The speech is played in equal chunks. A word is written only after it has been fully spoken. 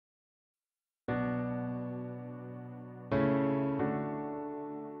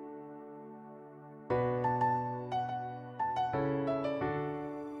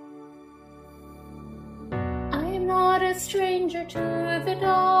stranger to the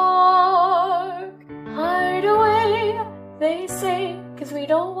dark. Hide away, they say, 'cause we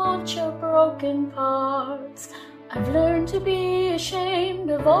don't want your broken parts. I've learned to be ashamed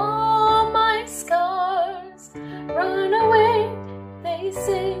of all my scars. Run away, they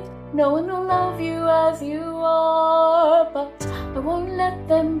say, no one will love you as you are. But I won't let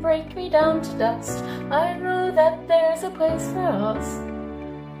them break me down to dust. I know that there's a place for us,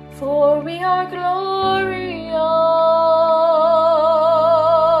 for we are glorious.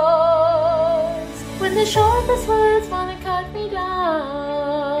 When the sharpest words wanna cut me down,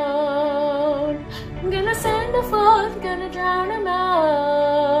 I'm gonna send a flood, gonna drown them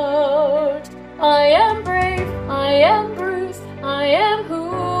out. I am brave, I am bruised, I am who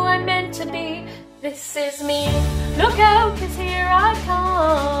I'm meant to be. This is me, look out, 'cause here I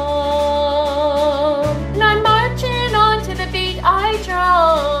come. And I'm marching on to the beat I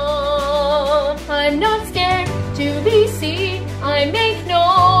drum. I'm not scared to be seen, I make no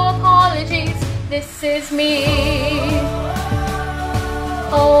apologies. This is me.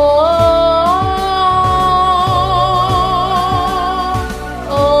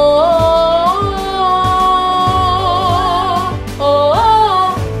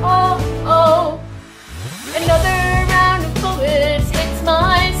 Another round of bullets hits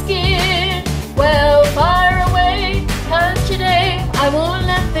my skin. Well, fire away, 'cause today I won't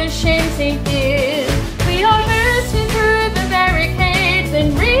let the shame sink in. We are bursting through the barricades and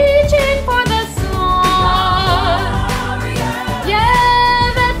reaching for the sun. Yeah,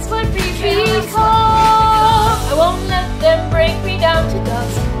 that's what we become. I won't let them break me down to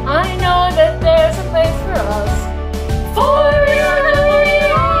dust. I know that there's a place for us, for we are glorious.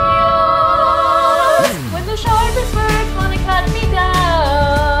 When the sharpest words wanna cut me down,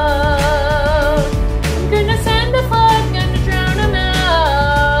 I'm gonna send a flood, gonna drown them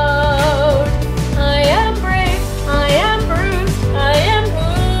out. I am brave, I am bruised, I am who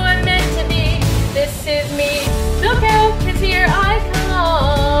I'm meant to be. This is me, look out, 'cause here I come.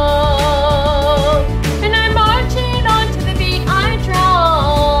 And I'm marching on to the beat I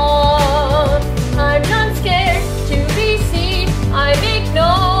drum. I'm not scared to be seen, I make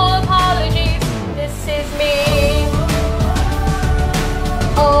no apologies. This is me.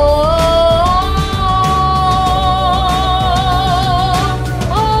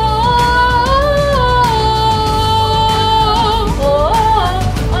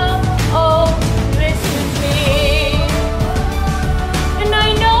 This is me. And I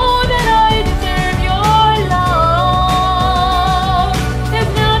know that I deserve your love.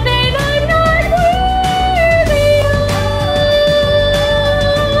 There's nothing I'm not worthy of.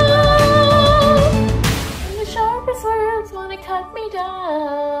 When the sharpest words wanna cut me down,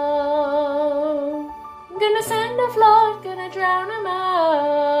 I'm gonna send a flood, gonna drown them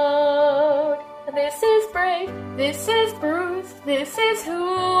out. This is brave, this is bruised, this is who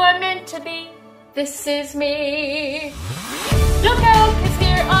I'm meant to be. This is me. Look out, 'cause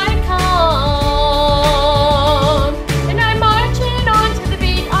here I come.